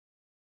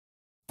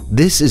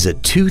This is a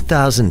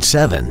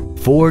 2007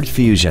 Ford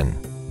Fusion.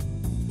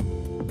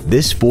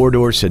 This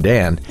four-door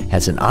sedan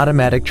has an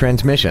automatic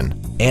transmission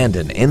and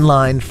an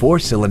inline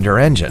four-cylinder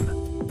engine.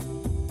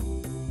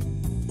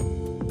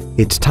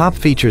 Its top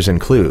features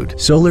include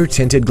solar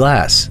tinted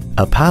glass,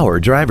 a power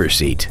driver's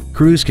seat,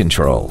 cruise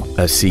control,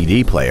 a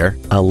CD player,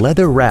 a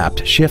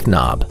leather-wrapped shift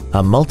knob,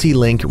 a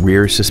multi-link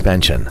rear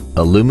suspension,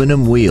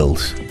 aluminum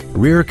wheels,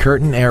 rear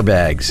curtain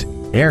airbags,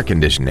 air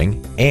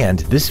conditioning, and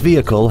this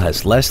vehicle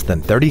has less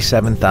than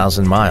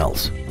 37,000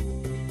 miles.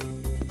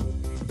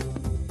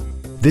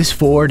 This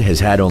Ford has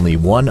had only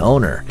one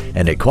owner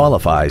and it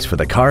qualifies for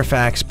the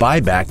Carfax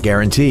buyback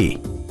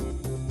guarantee.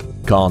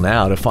 Call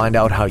now to find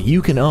out how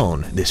you can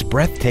own this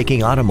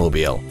breathtaking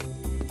automobile.